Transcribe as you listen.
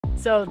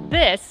So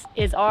this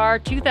is our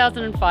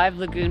 2005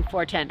 Lagoon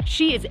 410.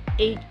 She is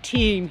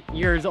 18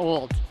 years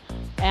old.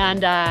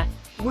 And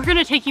we're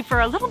gonna take you for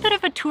a little bit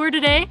of a tour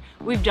today.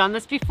 We've done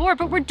this before,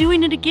 but we're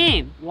doing it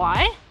again.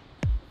 Why?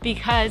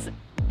 Because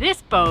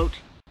this boat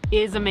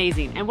is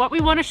amazing. And what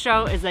we wanna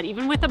show is that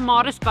even with a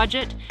modest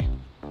budget,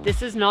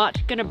 this is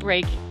not gonna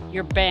break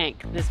your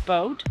bank. This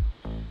boat,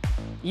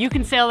 you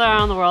can sail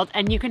around the world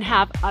and you can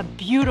have a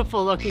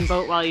beautiful looking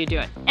boat while you do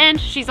it. And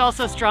she's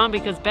also strong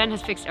because Ben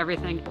has fixed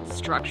everything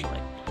structurally.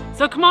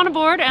 So come on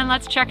aboard and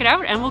let's check it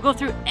out, and we'll go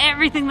through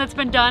everything that's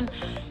been done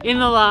in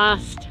the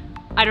last,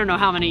 I don't know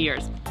how many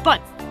years.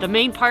 But the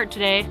main part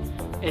today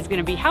is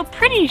gonna be how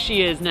pretty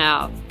she is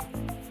now.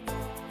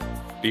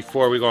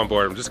 Before we go on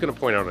board, I'm just gonna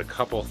point out a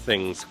couple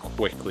things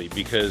quickly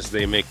because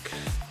they make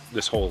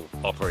this whole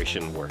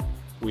operation work.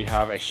 We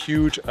have a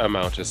huge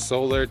amount of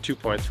solar,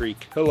 2.3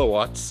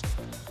 kilowatts.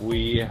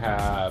 We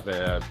have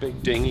a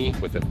big dinghy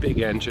with a big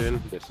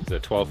engine. This is a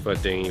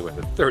 12-foot dinghy with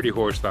a 30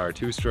 horsepower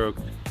two-stroke.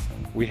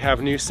 We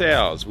have new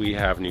sails. We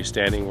have new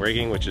standing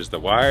rigging, which is the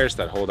wires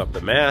that hold up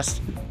the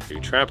mast. New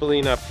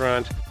trampoline up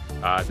front.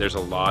 There's a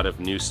lot of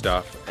new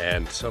stuff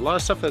and a lot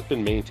of stuff that's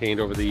been maintained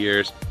over the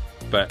years.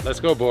 But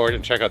let's go aboard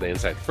and check out the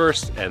inside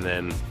first, and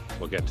then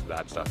we'll get to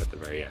that stuff at the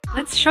very end.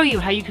 Let's show you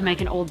how you can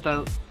make an old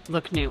boat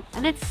look new.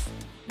 And it's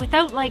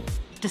without like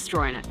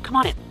destroying it. Come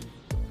on in.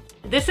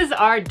 This is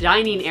our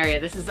dining area.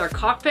 This is our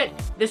cockpit.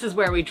 This is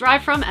where we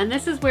drive from, and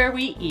this is where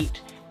we eat.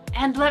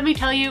 And let me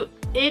tell you,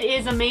 it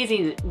is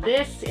amazing.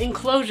 This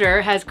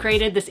enclosure has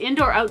created this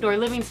indoor-outdoor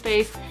living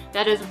space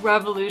that has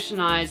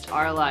revolutionized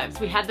our lives.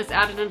 We had this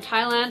added in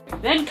Thailand.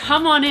 Then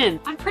come on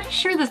in. I'm pretty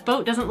sure this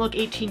boat doesn't look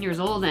 18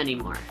 years old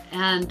anymore.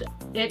 And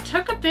it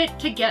took a bit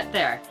to get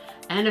there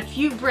and a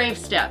few brave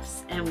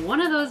steps. And one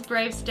of those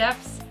brave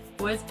steps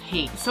was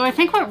paint. So I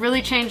think what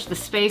really changed the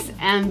space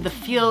and the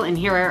feel in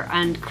here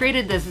and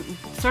created this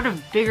sort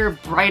of bigger,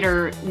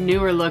 brighter,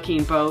 newer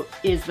looking boat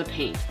is the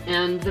paint.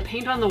 And the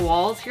paint on the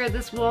walls here,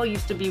 this wall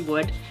used to be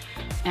wood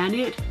and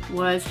it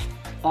was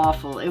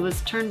awful.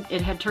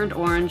 It had turned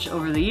orange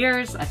over the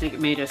years. I think it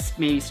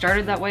maybe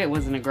started that way. It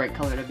wasn't a great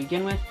color to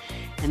begin with.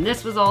 And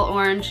this was all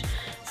orange.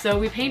 So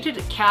we painted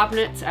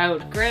cabinets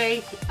out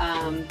gray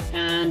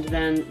and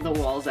then the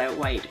walls out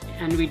white.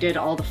 And we did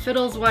all the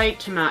fiddles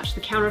white to match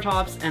the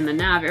countertops and the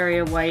nav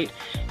area white.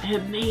 And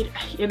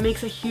it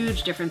makes a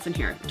huge difference in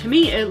here. To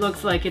me, it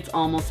looks like it's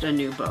almost a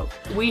new boat.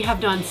 We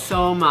have done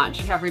so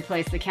much. We have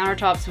replaced the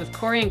countertops with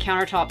Korean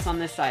countertops on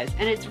this size.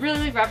 And it's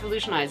really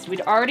revolutionized.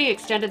 We'd already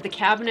extended the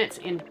cabinets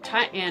in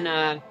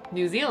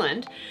New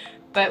Zealand,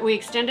 but we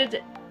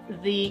extended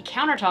the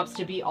countertops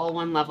to be all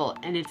one level,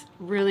 and it's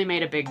really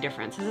made a big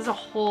difference. This is a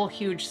whole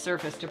huge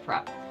surface to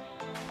prep.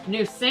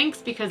 New sinks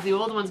because the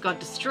old ones got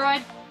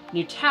destroyed,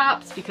 new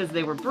taps because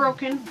they were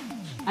broken,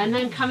 and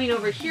then coming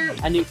over here,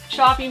 a new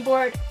chopping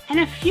board, and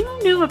a few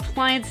new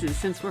appliances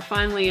since we're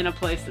finally in a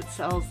place that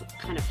sells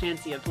kind of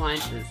fancy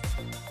appliances.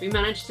 We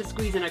managed to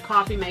squeeze in a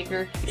coffee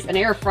maker, an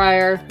air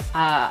fryer,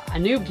 a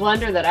new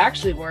blender that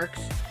actually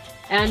works.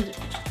 And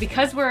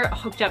because we're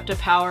hooked up to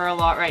power a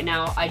lot right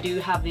now, I do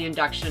have the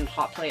induction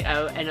hot plate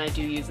out and I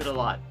do use it a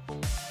lot.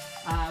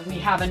 We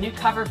have a new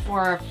cover for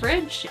our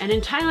fridge, and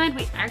in Thailand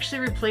we actually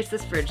replaced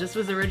this fridge. This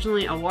was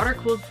originally a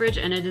water-cooled fridge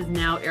and it is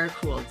now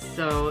air-cooled.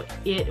 So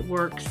it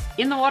works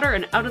in the water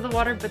and out of the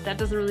water, but that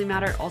doesn't really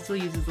matter. It also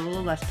uses a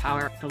little less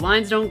power. The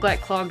lines don't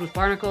get clogged with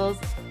barnacles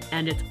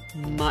and it's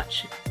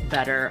much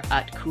better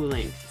at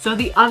cooling. So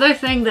the other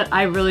thing that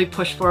I really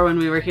pushed for when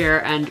we were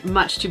here, and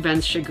much to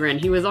Ben's chagrin,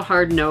 he was a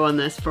hard no on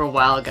this for a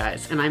while,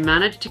 guys, and I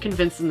managed to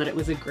convince him that it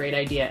was a great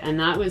idea, and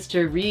that was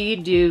to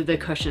redo the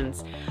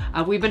cushions.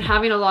 We've been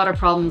having a lot of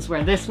problems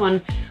where this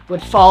one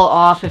would fall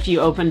off if you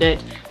opened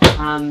it.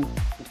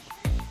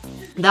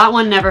 That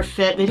one never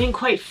fit. They didn't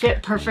quite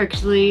fit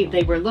perfectly.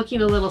 They were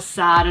looking a little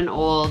sad and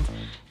old,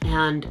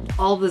 and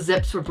all the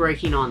zips were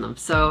breaking on them.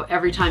 So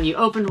every time you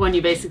opened one,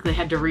 you basically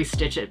had to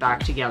restitch it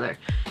back together.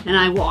 And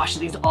I wash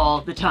these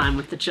all the time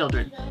with the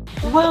children.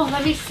 Whoa,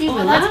 let me see.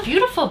 Well, that's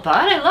beautiful,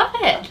 bud. I love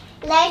it.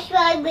 Let's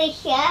rub it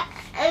here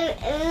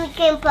and we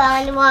can put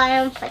on the wall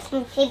and put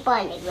some tape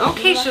on it.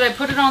 Okay, should I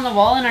put it on the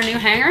wall in our new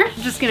hanger?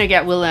 I'm just gonna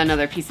get Willa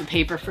another piece of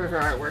paper for her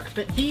artwork.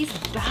 But these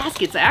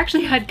baskets I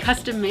actually had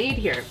custom made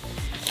here.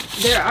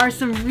 There are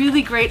some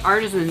really great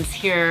artisans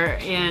here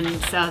in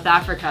South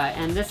Africa,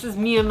 and this is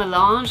Mia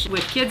Melange.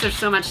 With kids, there's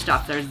so much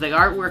stuff. There's the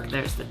artwork,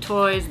 there's the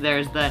toys,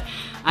 there's the,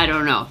 I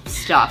don't know,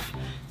 stuff.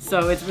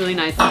 So it's really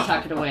nice to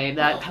tuck it away.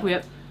 That we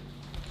have,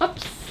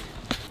 oops,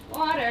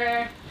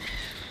 water.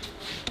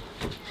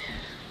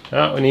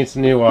 Oh, we need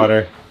some new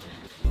water.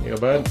 Here you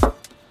go, bud.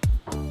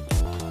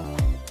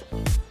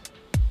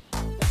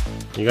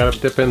 You gotta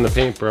dip in the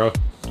paint, bro.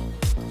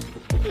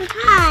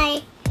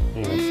 Hi.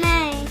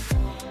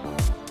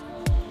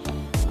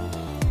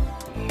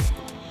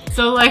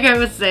 So like I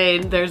was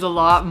saying, there's a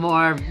lot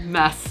more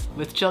mess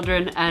with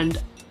children,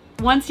 and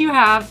once you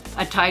have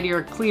a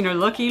tidier, cleaner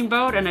looking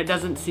boat and it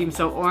doesn't seem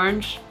so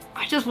orange,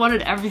 I just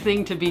wanted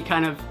everything to be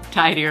kind of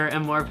tidier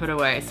and more put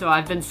away. So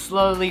I've been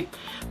slowly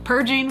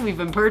purging. We've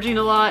been purging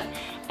a lot,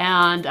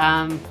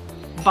 and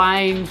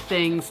buying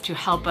things to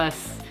help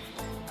us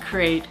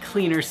create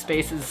cleaner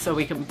spaces so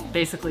we can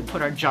basically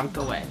put our junk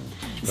away.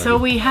 So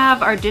we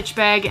have our ditch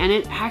bag, and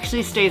it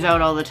actually stays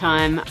out all the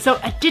time. So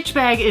a ditch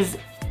bag is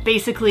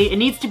basically, it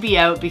needs to be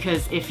out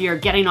because if you're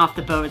getting off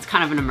the boat, it's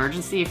kind of an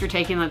emergency if you're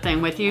taking that thing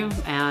with you.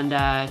 And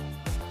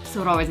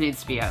so it always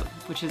needs to be out,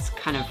 which is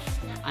kind of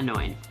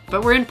annoying.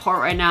 But we're in port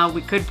right now.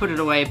 We could put it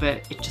away, but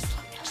it just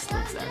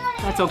lives there.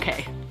 That's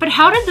okay. But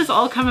how did this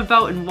all come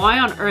about, and why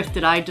on earth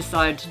did I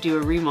decide to do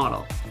a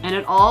remodel? And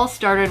it all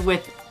started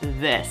with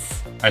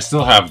this. I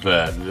still have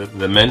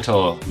the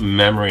mental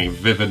memory,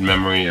 vivid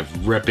memory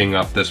of ripping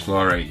up this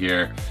floor right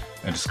here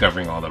and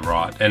discovering all the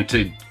rot. And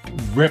to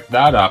rip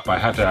that up, I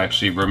had to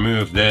actually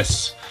remove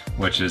this,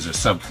 which is a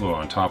subfloor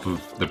on top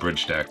of the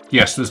bridge deck.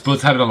 Yes, this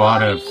boat's had a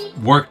lot of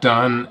work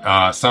done,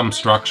 some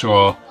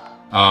structural,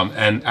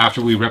 and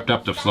after we ripped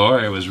up the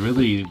floor, it was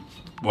really,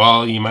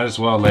 well, you might as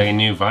well lay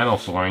new vinyl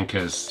flooring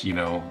because, you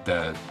know,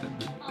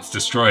 it's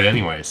destroyed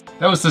anyways.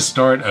 That was the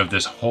start of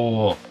this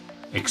whole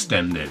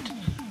extended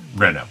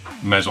reno.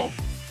 You might as well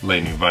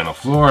lay new vinyl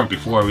floor, and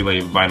before we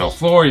lay vinyl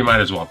floor, you might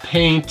as well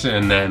paint,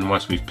 and then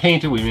once we've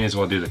painted, we may as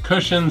well do the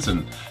cushions,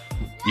 and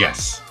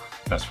yes,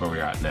 that's where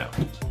we're at now.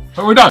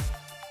 But we're done.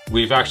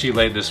 We've actually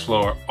laid this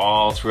floor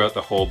all throughout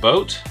the whole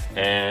boat,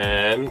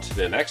 and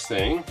the next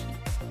thing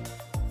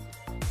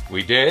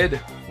we did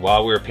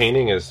while we were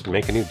painting is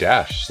make a new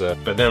dash.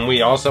 But then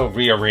we also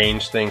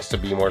rearranged things to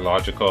be more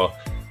logical.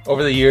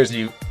 Over the years,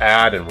 you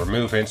add and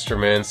remove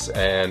instruments,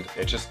 and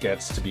it just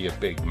gets to be a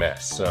big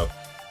mess. So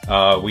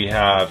we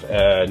have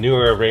a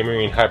newer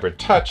Raymarine Hybrid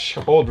Touch,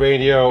 old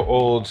radio,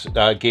 old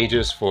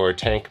gauges for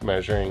tank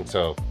measuring,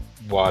 so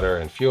water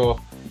and fuel.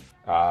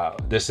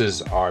 This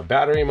is our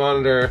battery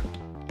monitor,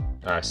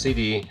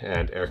 CD,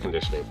 and air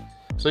conditioning.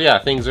 So yeah,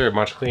 things are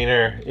much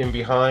cleaner. In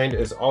behind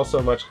is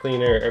also much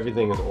cleaner.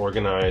 Everything is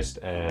organized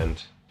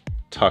and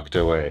tucked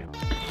away.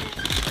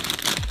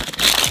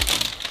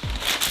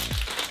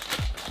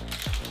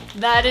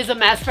 That is a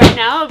mess right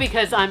now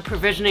because I'm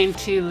provisioning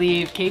to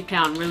leave Cape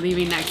Town. We're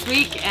leaving next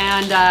week,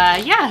 and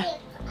yeah,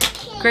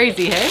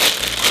 crazy, hey?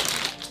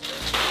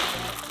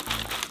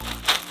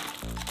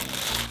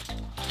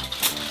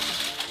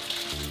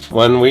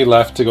 When we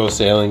left to go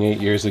sailing 8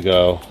 years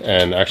ago,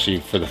 and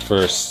actually for the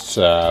first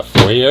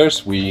 4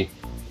 years, we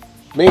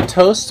made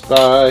toast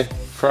by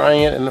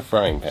frying it in a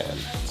frying pan.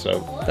 So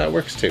that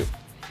works too.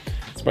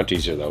 It's much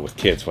easier though with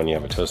kids when you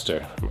have a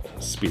toaster.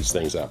 It speeds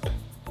things up.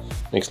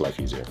 Makes life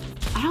easier.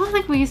 I don't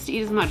think we used to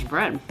eat as much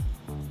bread.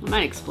 I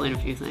might explain a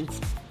few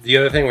things. The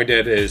other thing we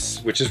did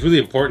is, which is really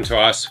important to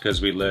us because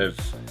we live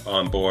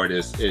on board,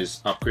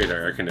 is upgrade our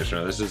air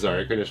conditioner. This is our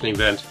air conditioning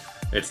vent.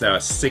 It's now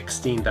a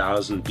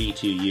 16,000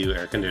 BTU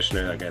air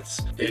conditioner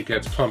that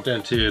gets pumped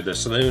into the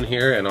saloon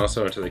here and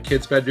also into the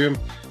kids' bedroom.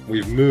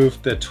 We've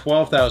moved the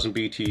 12,000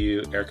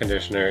 BTU air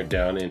conditioner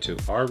down into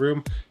our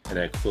room, and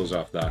it cools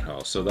off that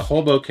house. So the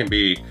whole boat can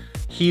be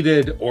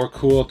heated or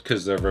cooled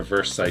because they're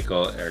reverse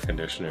cycle air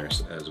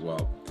conditioners as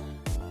well.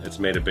 It's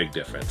made a big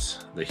difference,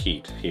 the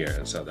heat here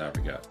in South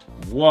Africa.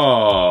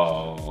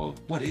 Whoa!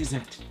 What is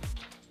it?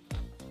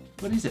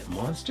 What is it,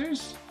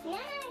 monsters?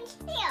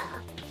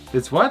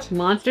 It's what?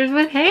 Monsters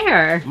with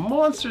hair.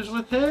 Monsters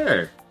with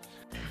hair.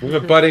 We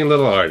have a budding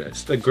little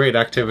artist. A great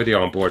activity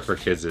on board for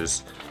kids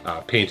is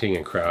painting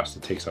and crafts.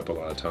 It takes up a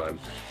lot of time.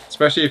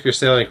 Especially if you're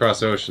sailing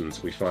across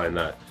oceans, we find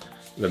that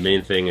the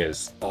main thing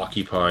is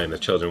occupying the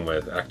children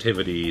with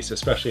activities,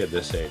 especially at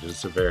this age.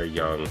 It's a very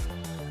young,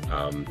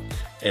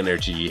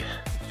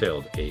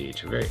 energy-filled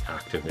age, a very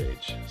active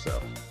age.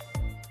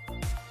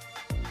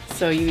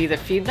 So you either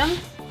feed them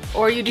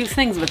or you do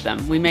things with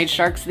them. We made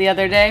sharks the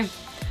other day.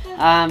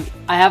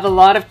 I have a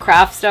lot of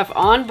craft stuff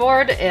on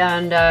board,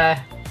 and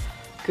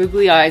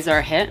googly eyes are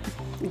a hit.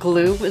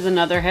 Glue is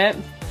another hit.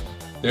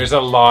 There's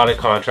a lot of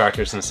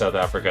contractors in South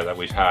Africa that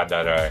we've had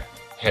that are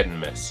hit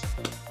and miss.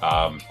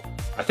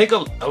 I think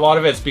a lot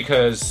of it's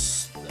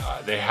because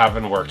they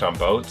haven't worked on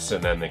boats,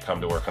 and then they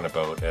come to work on a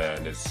boat,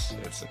 and it's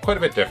quite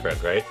a bit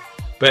different, right?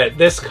 But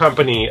this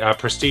company,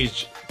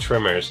 Prestige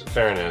Trimmers,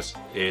 Faranaaz,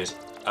 is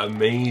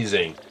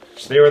amazing.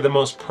 They were the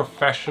most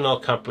professional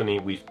company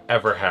we've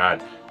ever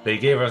had. They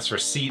gave us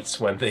receipts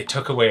when they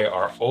took away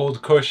our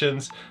old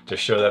cushions to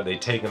show that they'd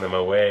taken them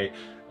away.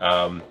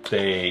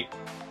 They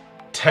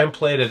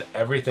templated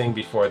everything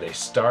before they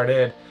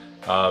started,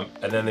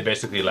 and then they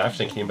basically left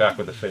and came back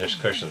with the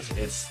finished cushions.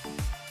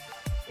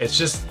 It's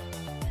just,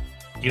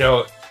 you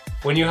know,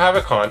 when you have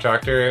a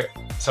contractor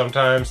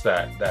sometimes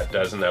that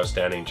does an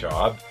outstanding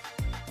job,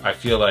 I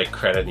feel like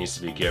credit needs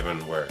to be given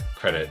where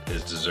credit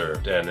is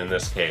deserved, and in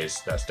this case,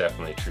 that's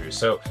definitely true.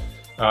 So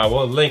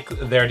we'll link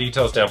their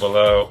details down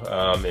below.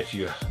 If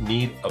you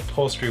need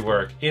upholstery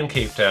work in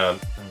Cape Town,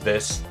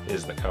 this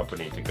is the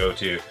company to go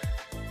to.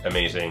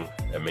 Amazing,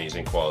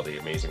 amazing quality,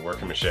 amazing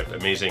workmanship,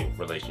 amazing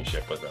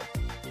relationship with them.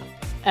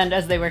 And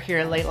as they were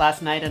here late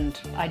last night and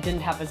I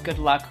didn't have as good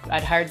luck,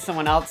 I'd hired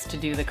someone else to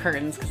do the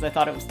curtains because I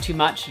thought it was too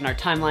much and our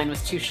timeline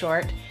was too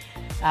short.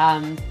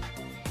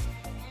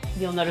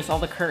 You'll notice all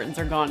the curtains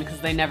are gone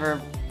because they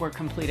never were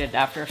completed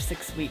after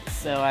 6 weeks.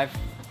 So I've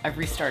I've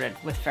restarted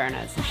with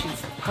Faranaaz, and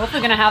she's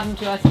hopefully gonna have them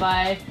to us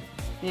by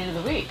the end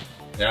of the week.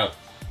 Yeah.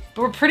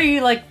 But we're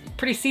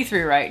pretty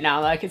see-through right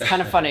now. Like, it's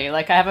kind of funny.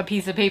 Like, I have a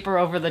piece of paper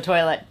over the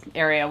toilet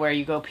area where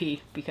you go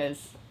pee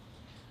because,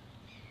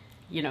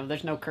 you know,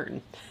 there's no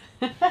curtain.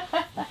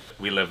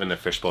 We live in a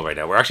fishbowl right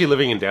now. We're actually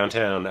living in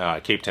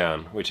downtown Cape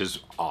Town, which is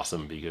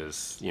awesome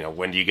because, you know,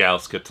 when do you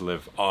gals get to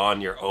live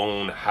on your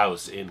own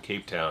house in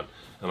Cape Town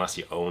unless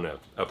you own an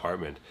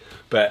apartment?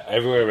 But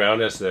everywhere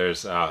around us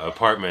there's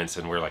apartments,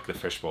 and we're like the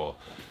fishbowl.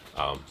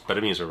 But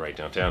it means we're right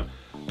downtown.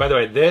 By the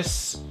way,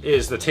 this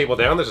is the table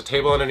down. There's a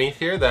table underneath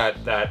here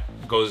that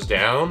goes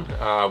down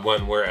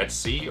when we're at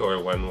sea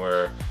or when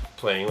we're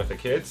playing with the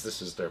kids.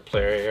 This is their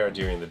play area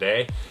during the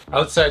day.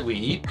 Outside we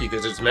eat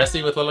because it's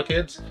messy with little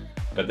kids,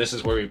 but this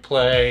is where we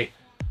play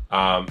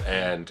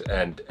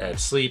and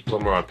sleep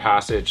when we're on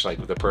passage.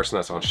 Like the person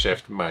that's on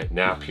shift might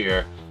nap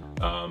here.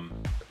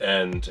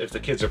 And if the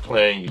kids are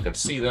playing, you can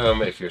see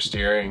them if you're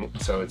steering.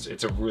 So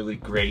it's a really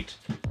great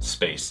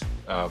space.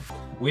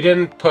 We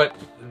didn't put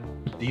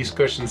these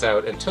cushions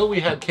out until we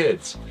had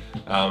kids.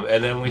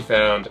 And then we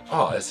found,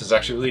 oh, this is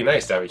actually really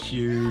nice to have a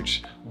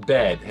huge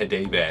bed, a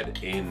day bed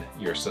in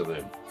your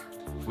saloon.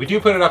 We do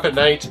put it up at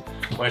night,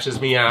 when it's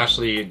just me and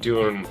Ashley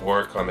doing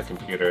work on the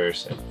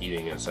computers and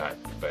eating inside.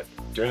 But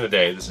during the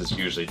day, this is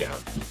usually down.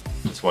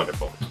 It's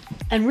wonderful.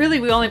 And really,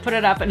 we only put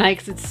it up at night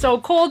because it's so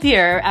cold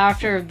here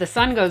after the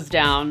sun goes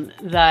down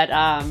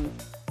that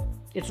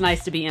it's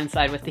nice to be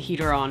inside with the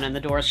heater on and the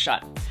doors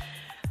shut.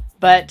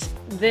 But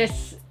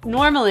this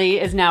normally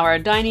is now our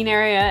dining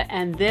area,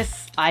 and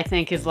this, I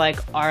think, is like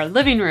our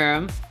living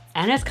room.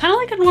 And it's kind of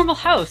like a normal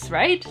house,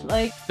 right?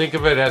 Like, think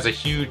of it as a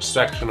huge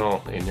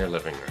sectional in your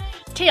living room.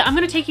 I'm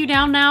going to take you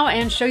down now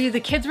and show you the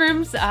kids'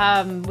 rooms.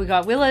 We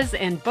got Willa's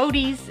and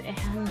Bodhi's,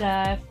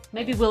 and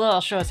maybe Willa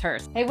will show us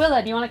hers. Hey,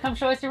 Willa, do you want to come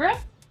show us your room?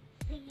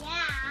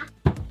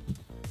 Yeah.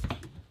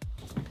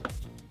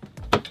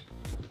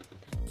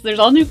 So there's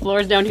all new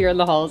floors down here in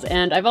the halls,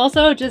 and I've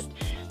also just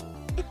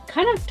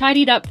kind of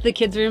tidied up the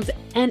kids' rooms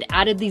and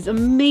added these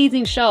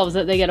amazing shelves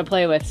that they get to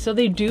play with. So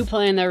they do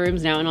play in their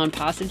rooms now, and on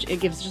passage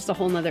it gives just a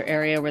whole nother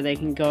area where they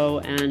can go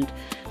and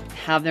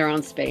have their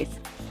own space.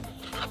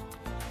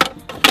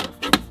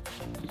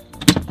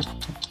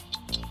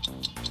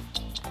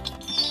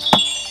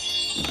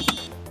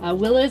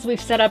 Willa's we've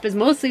set up is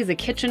mostly as a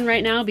kitchen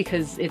right now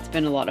because it's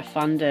been a lot of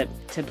fun to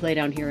play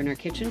down here in our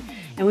kitchen.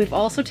 And we've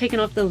also taken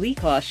off the lee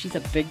cloth. She's a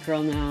big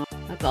girl now.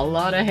 That's a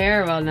lot of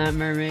hair on that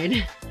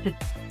mermaid.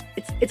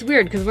 It's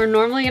weird because we're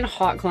normally in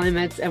hot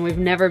climates and we've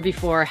never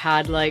before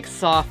had like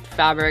soft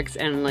fabrics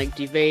and like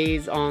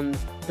duvets on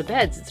the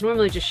beds. It's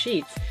normally just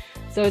sheets.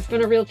 So it's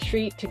been a real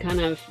treat to kind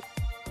of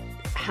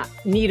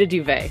need a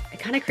duvet. It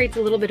kind of creates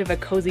a little bit of a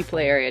cozy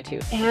play area too.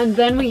 And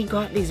then we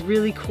got these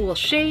really cool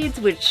shades,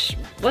 which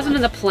wasn't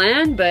in the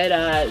plan, but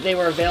they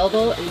were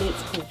available, and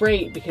it's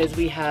great because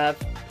we have,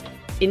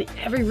 in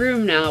every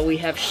room now, we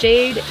have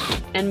shade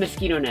and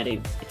mosquito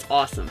netting. It's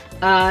awesome.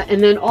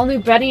 And then all new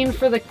bedding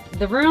for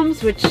the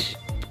rooms, which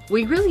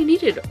we really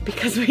needed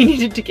because we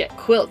needed to get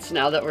quilts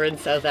now that we're in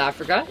South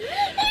Africa.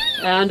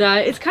 And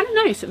it's kind of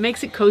nice. It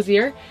makes it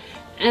cozier.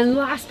 And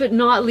last but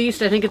not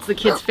least, I think it's the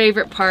kids'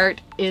 favorite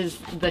part, is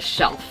the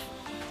shelf.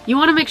 You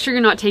want to make sure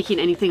you're not taking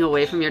anything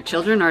away from your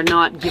children or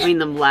not giving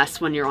them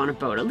less when you're on a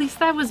boat. At least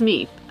that was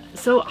me.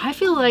 So I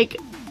feel like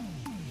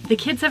the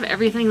kids have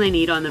everything they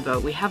need on the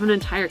boat. We have an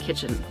entire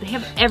kitchen. They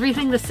have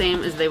everything the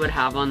same as they would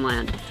have on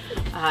land.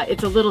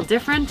 It's a little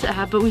different,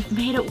 but we've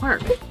made it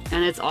work.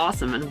 And it's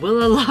awesome. And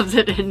Willa loves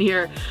it in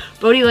here.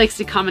 Bodhi likes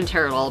to come and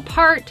tear it all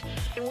apart.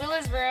 In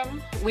Willa's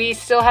room, we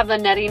still have the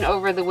netting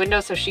over the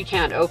window so she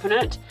can't open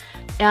it.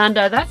 And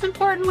that's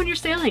important when you're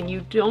sailing.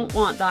 You don't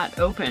want that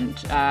opened.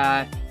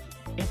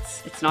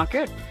 It's not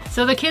good.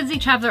 So the kids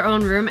each have their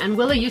own room, and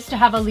Willa used to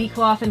have a lee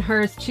cloth in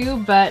hers too,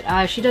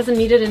 but she doesn't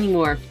need it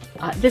anymore.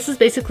 This is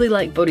basically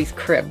like Bodhi's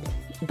crib,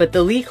 but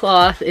the lee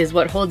cloth is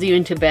what holds you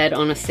into bed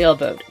on a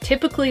sailboat,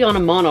 typically on a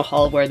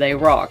monohull where they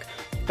rock.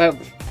 But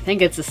I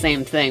think it's the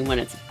same thing when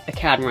it's a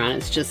catamaran.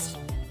 It's just,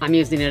 I'm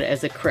using it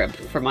as a crib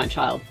for my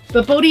child.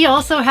 But Bodhi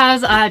also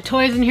has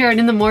toys in here, and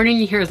in the morning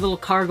you hear his little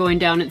car going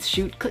down its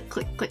chute, click,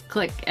 click, click,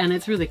 click, and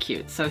it's really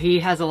cute. So he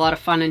has a lot of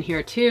fun in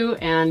here too,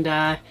 and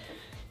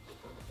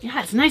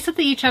yeah, it's nice that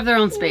they each have their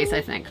own space, I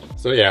think.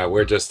 So yeah,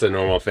 we're just a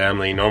normal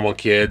family, normal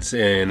kids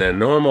in a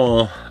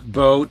normal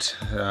boat,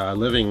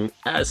 living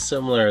as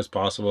similar as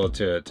possible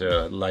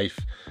to life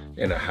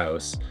in a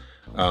house.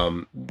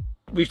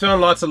 We've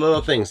done lots of little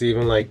things,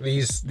 even like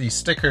these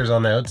stickers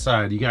on the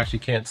outside. You actually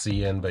can't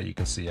see in, but you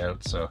can see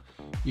out. So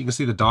you can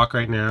see the dock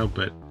right now,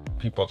 but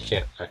people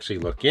can't actually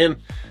look in.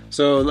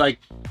 So like,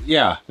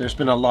 yeah, there's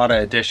been a lot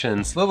of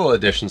additions, little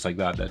additions like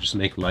that just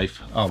make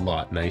life a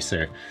lot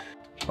nicer.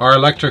 Our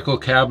electrical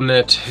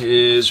cabinet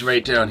is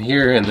right down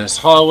here in this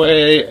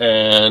hallway,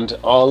 and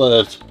all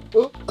of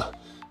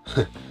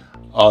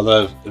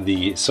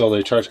the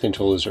solar charge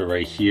controllers are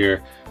right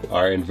here.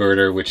 Our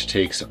inverter, which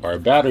takes our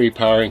battery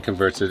power and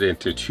converts it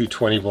into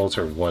 220 volts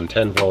or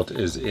 110 volt,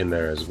 is in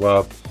there as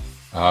well.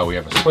 We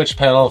have a switch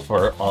panel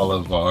for all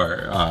of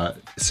our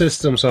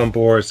systems on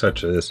board,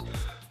 such as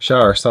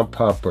shower sump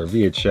pump or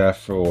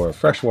VHF or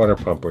freshwater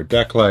pump or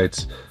deck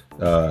lights,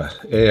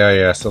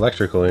 AIS,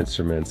 electrical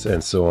instruments,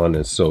 and so on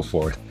and so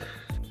forth.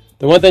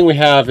 The one thing we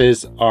have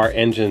is our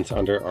engines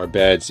under our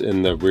beds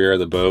in the rear of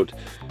the boat.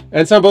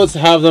 And some boats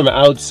have them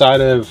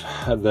outside of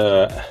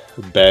the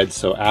bed,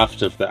 so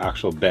aft of the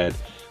actual bed.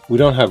 We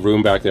don't have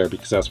room back there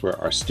because that's where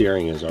our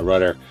steering is, our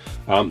rudder.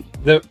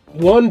 The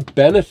one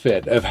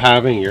benefit of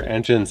having your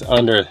engines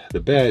under the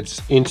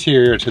beds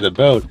interior to the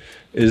boat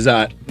is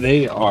that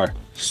they are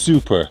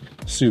super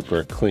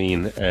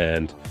clean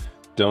and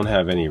don't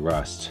have any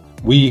rust.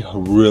 We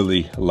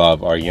really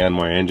love our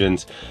Yanmar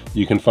engines.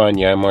 You can find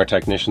Yanmar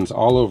technicians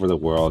all over the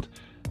world,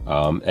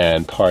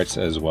 and parts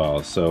as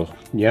well. So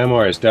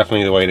Yanmar is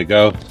definitely the way to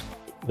go.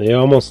 They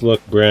almost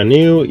look brand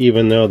new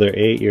even though they're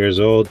 8 years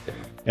old.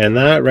 And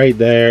that right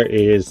there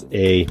is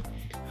a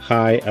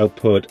high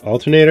output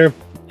alternator.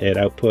 It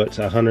outputs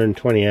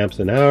 120 amps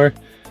an hour.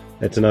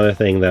 That's another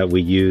thing that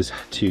we use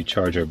to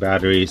charge our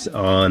batteries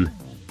on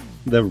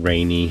the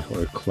rainy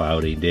or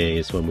cloudy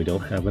days when we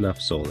don't have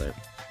enough solar.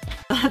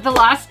 The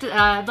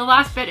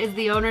last bit is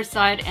the owner's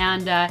side,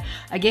 and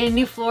again,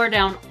 new floor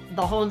down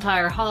the whole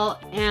entire hull,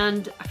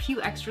 and a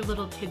few extra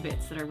little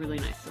tidbits that are really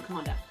nice. So come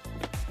on down.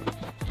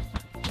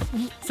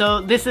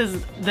 So this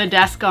is the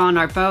desk on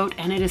our boat,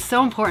 and it is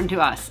so important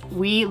to us.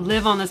 We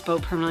live on this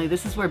boat permanently.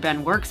 This is where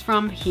Ben works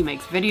from. He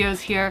makes videos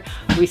here.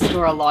 We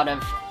store a lot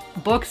of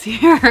books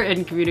here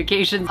and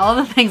communications, all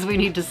the things we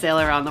need to sail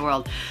around the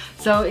world.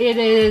 So it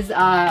is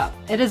a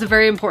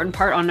very important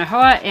part on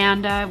Nahoa,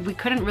 and we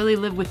couldn't really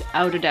live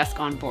without a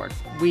desk on board.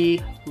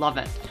 We love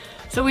it.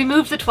 So we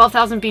moved the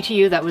 12,000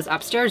 BTU that was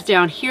upstairs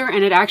down here,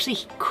 and it actually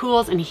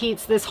cools and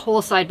heats this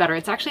whole side better.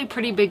 It's actually a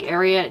pretty big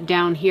area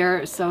down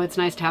here, so it's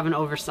nice to have an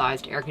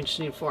oversized air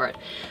conditioning for it.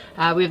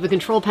 We have the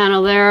control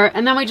panel there,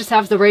 and then we just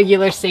have the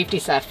regular safety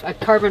stuff. A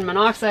carbon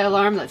monoxide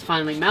alarm that's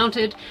finally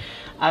mounted,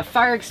 a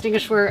fire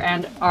extinguisher,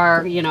 and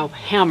our,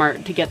 hammer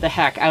to get the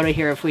heck out of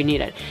here if we need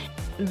it.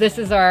 This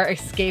is our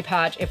escape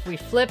hatch if we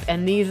flip,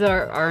 and these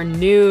are our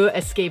new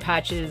escape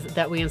hatches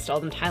that we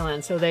installed in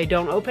Thailand, so they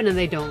don't open and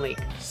they don't leak.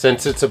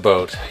 Since it's a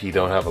boat, you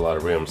don't have a lot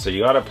of room, so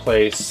you gotta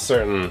place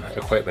certain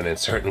equipment in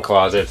certain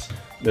closets.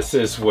 This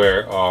is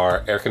where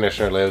our air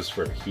conditioner lives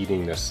for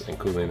heating this and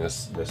cooling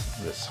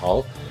this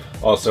hull.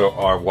 Also,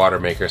 our water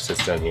maker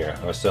sits down here.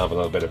 I still have a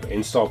little bit of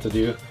install to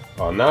do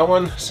on that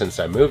one since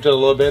I moved it a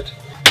little bit.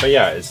 But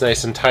yeah, it's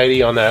nice and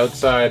tidy on the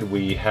outside.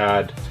 We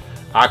had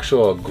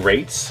actual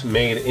grates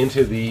made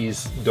into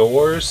these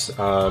doors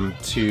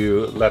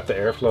to let the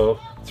airflow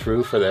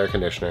through for the air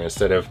conditioner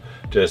instead of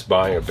just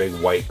buying a big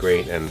white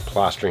grate and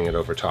plastering it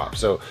over top.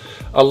 So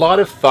a lot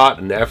of thought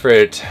and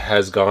effort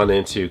has gone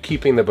into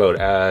keeping the boat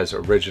as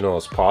original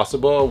as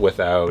possible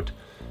without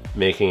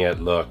making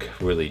it look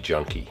really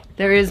junky.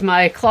 There is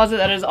my closet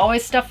that is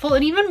always stuffed full,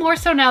 and even more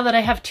so now that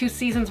I have 2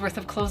 seasons worth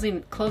of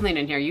clothing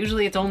in here.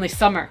 Usually it's only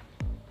summer.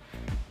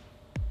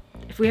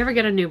 If we ever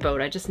get a new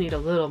boat, I just need a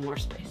little more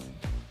space.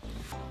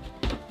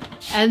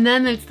 And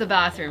then it's the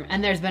bathroom,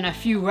 and there's been a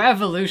few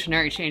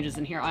revolutionary changes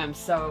in here I'm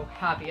so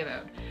happy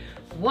about.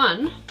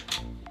 One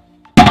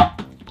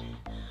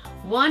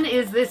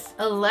is this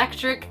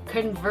electric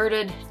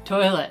converted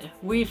toilet.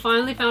 We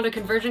finally found a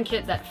conversion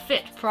kit that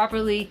fit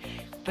properly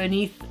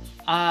beneath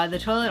the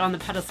toilet on the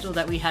pedestal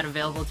that we had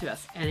available to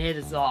us, and it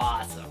is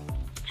awesome.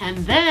 And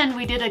then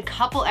we did a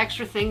couple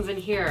extra things in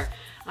here.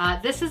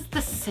 This is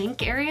the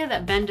sink area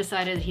that Ben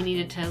decided he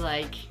needed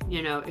to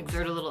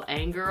exert a little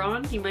anger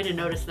on. You might have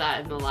noticed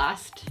that in the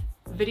last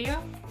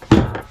video.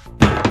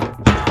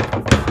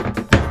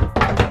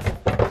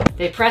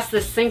 They pressed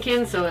this sink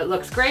in so it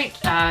looks great.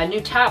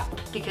 New tap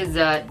because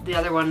the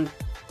other one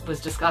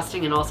was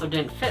disgusting and also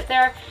didn't fit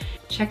there.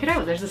 Check it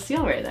out, there's a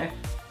seal right there.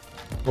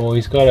 Oh,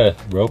 he's got a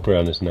rope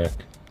around his neck.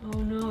 Oh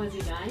no, is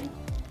he dying?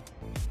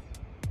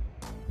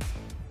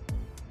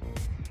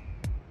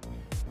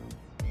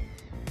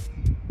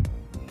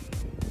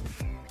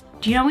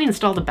 Do you know we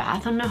installed a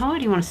bath on Nahoa?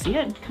 Do you want to see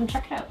it? Come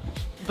check it out.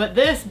 But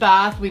this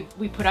bath, we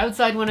put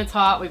outside when it's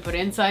hot, we put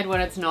inside when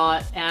it's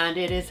not, and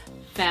it is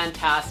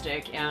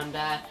fantastic. And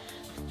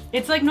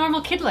it's like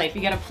normal kid life.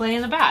 You gotta play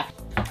in the bath.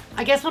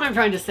 I guess what I'm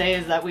trying to say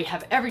is that we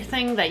have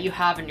everything that you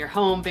have in your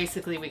home,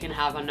 basically we can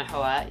have on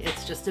Nahoa.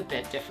 It's just a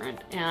bit different.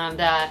 And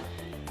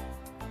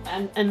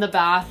the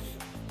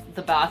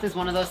bath is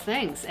one of those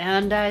things,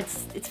 and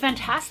it's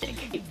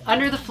fantastic.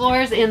 Under the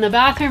floors in the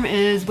bathroom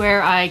is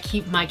where I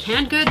keep my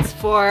canned goods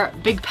for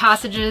big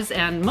passages,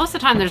 and most of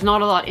the time there's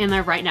not a lot in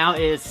there. Right now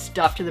is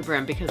stuffed to the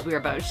brim because we're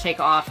about to take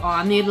off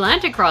on the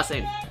Atlantic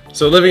crossing.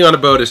 So living on a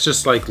boat is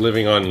just like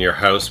living on your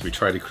house. We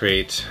try to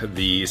create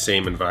the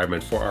same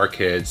environment for our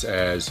kids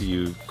as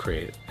you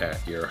create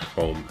at your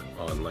home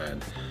on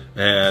land.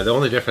 The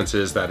only difference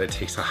is that it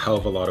takes a hell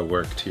of a lot of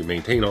work to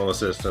maintain all the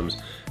systems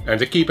and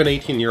to keep an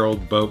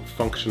 18-year-old boat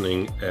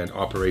functioning and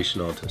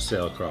operational to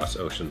sail across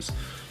oceans.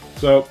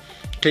 So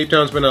Cape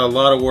Town's been a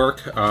lot of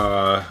work.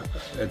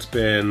 It's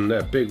been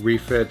a big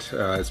refit.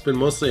 It's been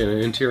mostly an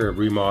interior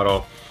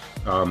remodel.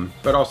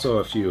 but also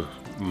a few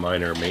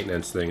minor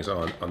maintenance things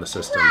on the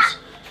systems.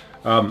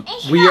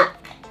 We are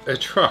a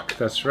truck,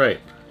 that's right.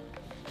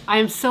 I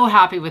am so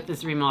happy with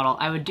this remodel.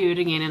 I would do it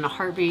again in a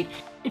heartbeat.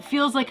 It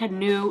feels like a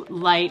new,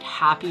 light,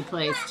 happy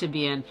place to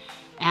be in.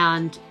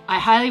 And I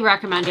highly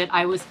recommend it.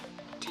 I was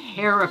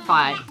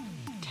terrified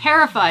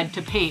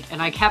to paint,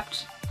 and I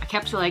kept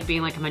like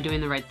being like, am I doing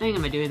the right thing?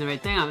 Am I doing the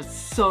right thing? I was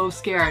so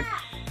scared.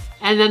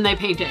 And then they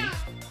painted.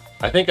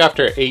 I think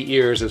after 8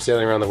 years of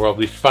sailing around the world,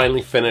 we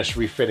finally finished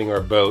refitting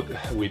our boat.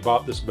 We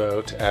bought this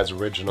boat as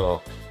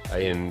original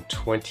in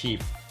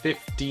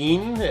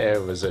 2015.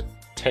 It was a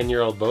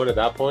 10-year-old boat at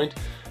that point.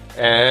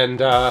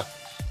 And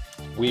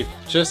we've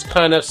just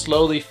kind of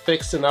slowly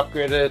fixed and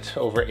upgraded it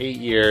over 8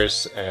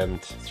 years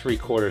and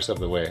 3/4 of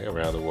the way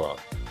around the world.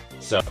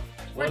 So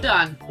we're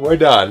done. We're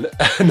done.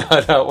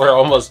 We're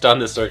almost done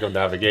the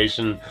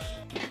circumnavigation.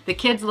 The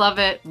kids love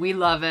it. We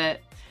love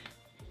it.